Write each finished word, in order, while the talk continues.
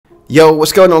Yo,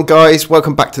 what's going on guys?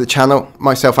 Welcome back to the channel.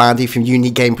 Myself Andy from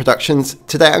Productionz.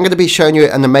 Today I'm going to be showing you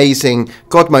an amazing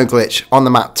God mode glitch on the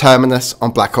map Terminus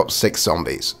on Black Ops 6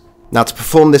 Zombies. Now to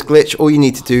perform this glitch, all you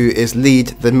need to do is lead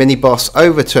the mini boss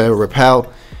over to a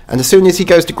rappel, and as soon as he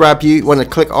goes to grab you, you want to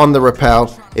click on the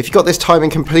rappel. If you got this timing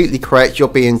completely correct, you'll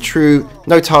be in true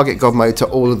no target God mode to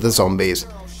all of the zombies.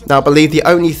 Now I believe the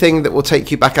only thing that will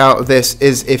take you back out of this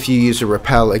is if you use a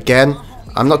rappel again.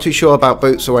 I'm not too sure about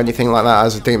boots or anything like that,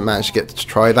 as I didn't manage to get to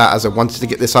try that, as I wanted to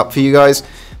get this up for you guys.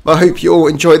 But I hope you all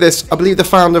enjoy this. I believe the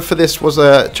founder for this was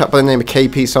a chap by the name of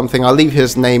KP something. I'll leave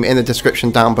his name in the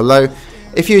description down below.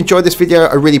 If you enjoyed this video,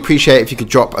 I really appreciate it if you could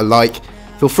drop a like.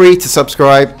 Feel free to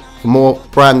subscribe for more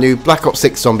brand new Black Ops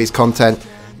 6 Zombies content.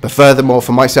 But furthermore,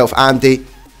 for myself, Andy,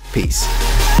 peace.